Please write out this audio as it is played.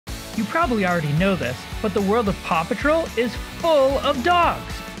You probably already know this, but the world of PAW Patrol is full of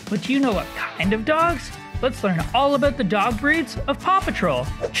dogs. But do you know what kind of dogs? Let's learn all about the dog breeds of PAW Patrol.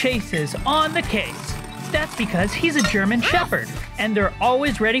 Chase is on the case. That's because he's a German Shepherd, and they're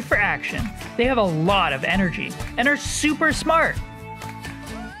always ready for action. They have a lot of energy and are super smart.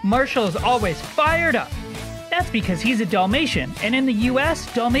 Marshall is always fired up. That's because he's a Dalmatian, and in the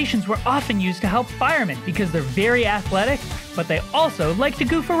US, Dalmatians were often used to help firemen because they're very athletic, but they also like to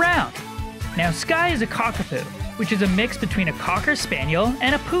goof around. Now, Skye is a cockapoo, which is a mix between a Cocker Spaniel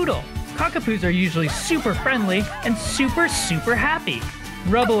and a Poodle. Cockapoos are usually super friendly and super happy.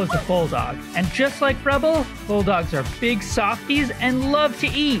 Rubble is a bulldog, and just like Rubble, bulldogs are big softies and love to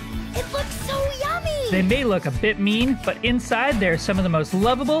eat. It looks so yummy! They may look a bit mean, but inside they're some of the most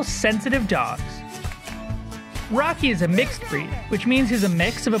lovable, sensitive dogs. Rocky is a mixed breed, which means he's a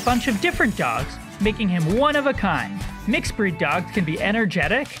mix of a bunch of different dogs, making him one of a kind. Mixed breed dogs can be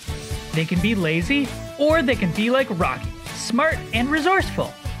energetic, they can be lazy, or they can be like Rocky, smart and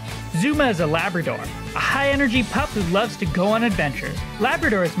resourceful. Zuma is a Labrador, a high-energy pup who loves to go on adventures.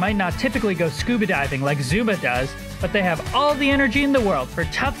 Labradors might not typically go scuba diving like Zuma does, but they have all the energy in the world for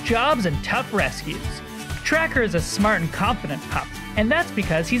tough jobs and tough rescues. Tracker is a smart and confident pup, and that's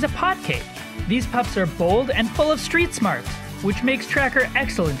because he's a potcake. These pups are bold and full of street smarts, which makes Tracker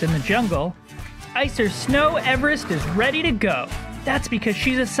excellent in the jungle. Icer Snow Everest is ready to go. That's because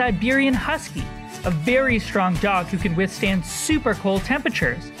she's a Siberian Husky, a very strong dog who can withstand super cold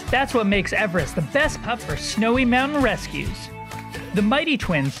temperatures. That's what makes Everest the best pup for snowy mountain rescues. The mighty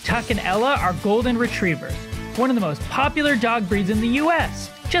twins, Tuck and Ella, are golden retrievers, one of the most popular dog breeds in the US.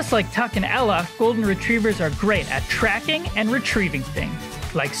 Just like Tuck and Ella, golden retrievers are great at tracking and retrieving things,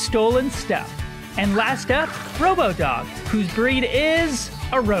 like stolen stuff. And last up, Robodog, whose breed is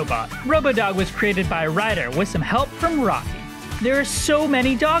a robot. Robodog was created by a writer with some help from Rocky. There are so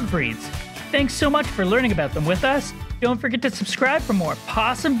many dog breeds. Thanks so much for learning about them with us. Don't forget to subscribe for more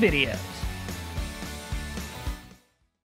pawsome videos.